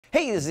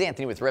Hey, this is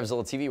Anthony with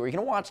RevZilla TV, where you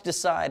can watch,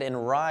 decide,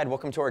 and ride.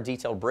 Welcome to our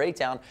detailed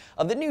breakdown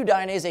of the new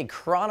Dainese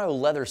Crono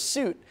leather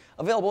suit,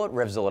 available at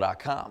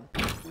RevZilla.com.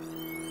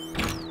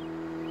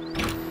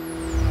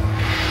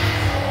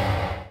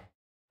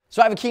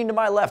 So I have Akeem to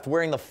my left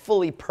wearing the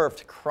fully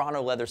perfed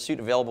Crono leather suit,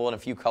 available in a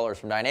few colors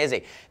from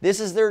Dainese. This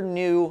is their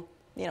new,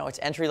 it's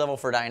entry level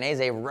for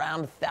Dainese,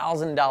 around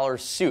 $1,000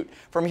 suit.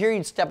 From here,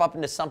 you'd step up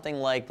into something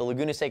like the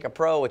Laguna Seca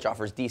Pro, which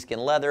offers D-skin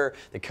leather,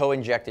 the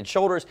co-injected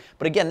shoulders.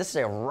 But again, this is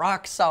a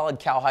rock-solid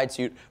cowhide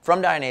suit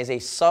from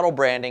Dainese, subtle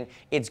branding.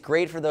 It's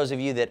great for those of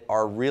you that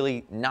are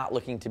really not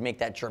looking to make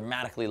that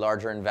dramatically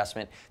larger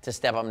investment to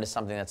step up into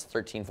something that's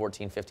 $1,300,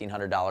 $1,400,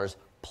 $1,500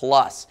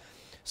 plus.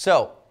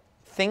 So,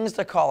 things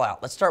to call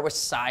out. Let's start with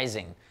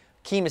sizing.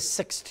 Akeem is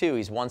 6'2",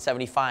 he's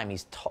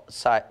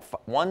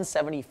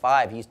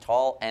 175, he's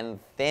tall and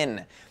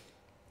thin.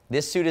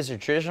 This suit is a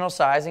traditional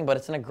sizing, but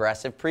it's an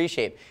aggressive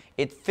pre-shape.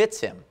 It fits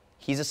him.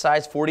 He's a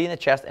size 40 in the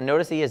chest, and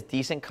notice he has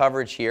decent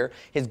coverage here.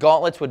 His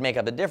gauntlets would make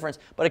up the difference,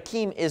 but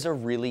Akeem is a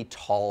really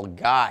tall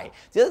guy.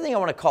 The other thing I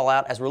want to call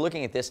out as we're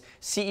looking at this,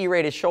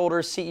 CE-rated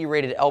shoulders,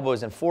 CE-rated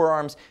elbows and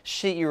forearms,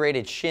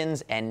 CE-rated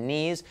shins and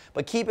knees,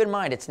 but keep in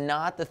mind, it's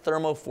not the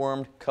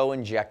thermoformed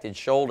co-injected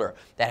shoulder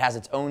that has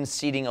its own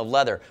seating of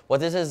leather.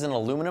 What this is an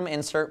aluminum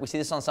insert. We see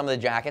this on some of the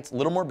jackets, a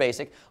little more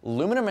basic.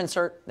 Aluminum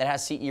insert that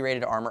has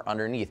CE-rated armor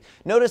underneath.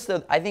 Notice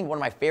that I think one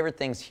of my favorite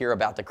things here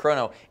about the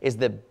Crono is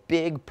the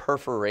big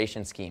perforation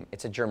scheme.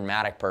 It's a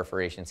dramatic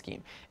perforation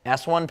scheme.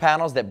 S1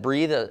 panels that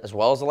breathe as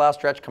well as allow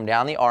stretch come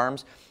down the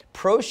arms.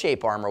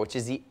 ProShape armor, which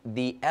is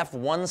the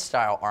F1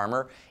 style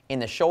armor in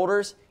the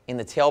shoulders, in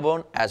the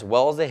tailbone, as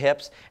well as the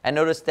hips. And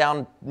notice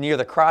down near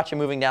the crotch and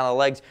moving down the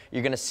legs,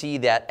 you're going to see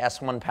that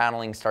S1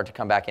 paneling start to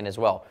come back in as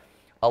well.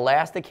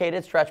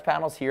 Elasticated stretch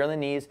panels here on the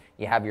knees.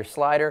 You have your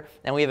slider,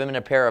 and we have them in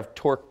a pair of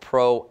Torque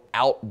Pro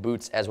out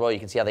boots as well. You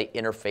can see how they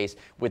interface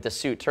with the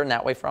suit. Turn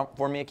that way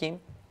for me, Akeem.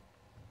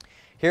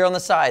 Here on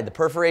the side, the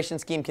perforation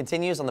scheme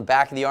continues on the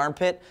back of the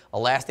armpit.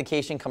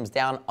 Elastication comes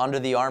down under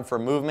the arm for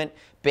movement.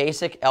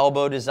 Basic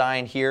elbow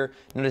design here.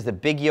 Notice the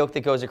big yoke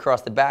that goes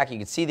across the back. You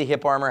can see the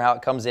hip armor, how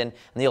it comes in, and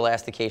the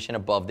elastication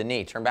above the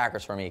knee. Turn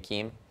backwards for me,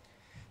 Akeem.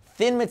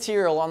 Thin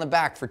material on the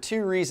back for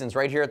two reasons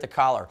right here at the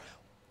collar.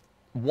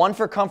 One,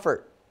 for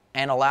comfort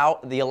and allow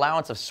the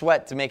allowance of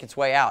sweat to make its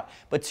way out.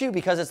 But two,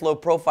 because it's low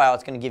profile,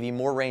 it's going to give you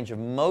more range of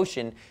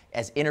motion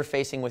as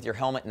interfacing with your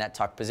helmet in that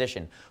tuck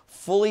position.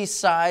 Fully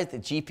sized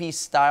GP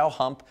style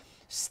hump,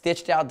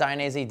 stitched out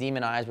Dainese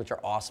demon eyes, which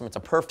are awesome. It's a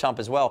perfed hump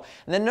as well.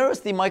 And then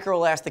notice the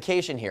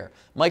microelastication here.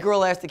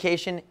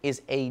 Microelastication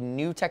is a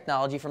new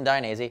technology from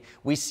Dainese.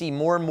 We see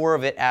more and more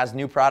of it as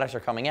new products are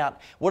coming out.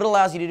 What it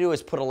allows you to do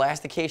is put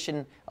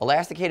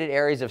elasticated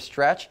areas of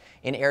stretch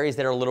in areas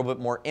that are a little bit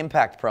more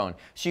impact prone.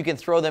 So you can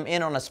throw them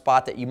in on a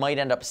spot that you might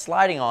end up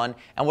sliding on,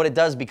 and what it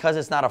does, because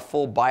it's not a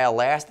full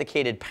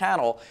bi-elasticated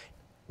panel,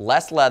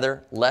 less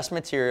leather, less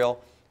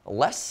material,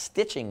 less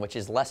stitching, which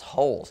is less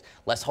holes.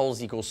 Less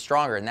holes equals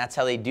stronger, and that's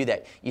how they do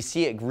that. You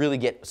see it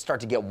really start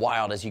to get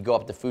wild as you go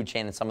up the food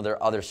chain and some of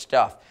their other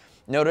stuff.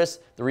 Notice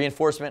the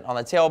reinforcement on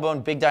the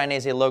tailbone, big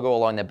Dainese logo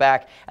along the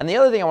back. And the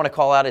other thing I want to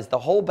call out is the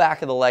whole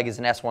back of the leg is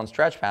an S1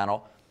 stretch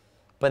panel.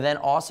 But then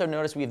also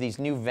notice we have these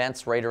new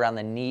vents right around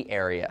the knee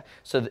area.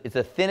 So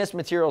the thinnest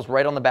materials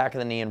right on the back of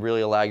the knee and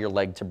really allow your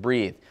leg to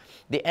breathe.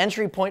 The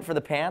entry point for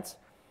the pants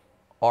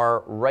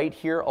are right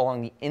here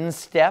along the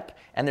instep,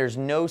 and there's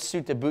no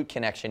suit to boot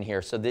connection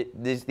here. So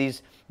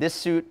this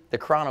suit, the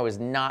Crono, is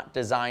not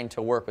designed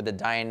to work with the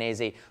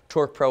Dainese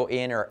Torque Pro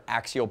In or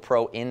Axial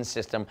Pro In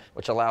system,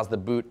 which allows the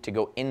boot to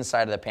go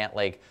inside of the pant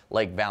leg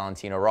like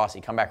Valentino Rossi.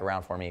 Come back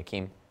around for me,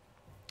 Akeem.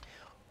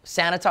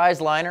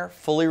 Sanitized liner,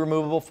 fully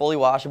removable, fully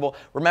washable.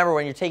 Remember,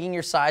 when you're taking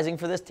your sizing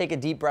for this, take a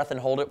deep breath and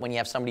hold it when you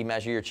have somebody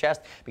measure your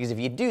chest, because if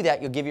you do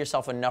that, you'll give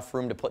yourself enough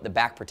room to put the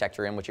back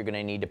protector in, which you're going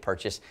to need to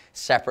purchase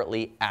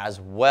separately as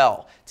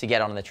well to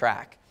get on the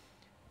track.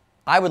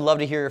 I would love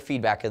to hear your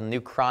feedback on the new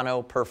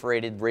Crono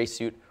Perforated race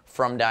suit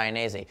from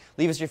Dainese.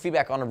 Leave us your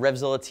feedback on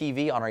RevZilla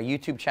TV on our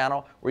YouTube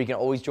channel, where you can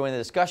always join the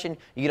discussion.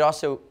 You can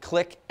also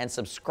click and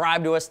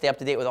subscribe to us, stay up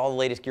to date with all the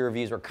latest gear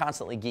reviews we're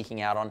constantly geeking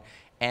out on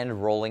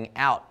and rolling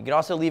out. You can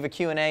also leave a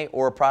Q&A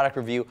or a product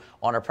review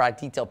on our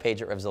product detail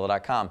page at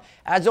RevZilla.com.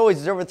 As always,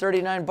 it's over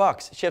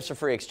 $39. Ships are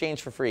free,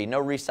 exchange for free,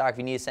 no restock if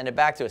you need to send it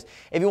back to us.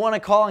 If you want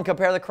to call and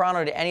compare the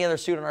Crono to any other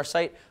suit on our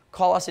site,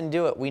 call us and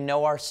do it. We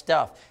know our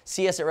stuff.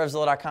 See us at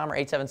RevZilla.com or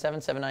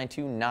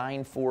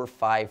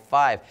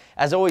 877-792-9455.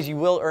 As always, you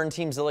will earn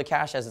Team Zilla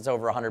cash as it's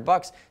over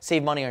 $100.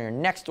 Save money on your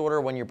next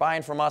order when you're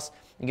buying from us.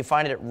 You can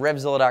find it at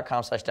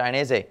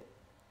RevZilla.com/Dainese.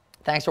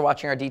 Thanks for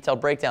watching our detailed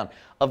breakdown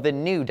of the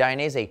new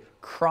Dainese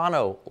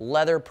Crono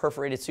leather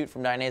perforated suit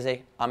from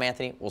Dainese. I'm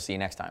Anthony. We'll see you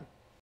next time.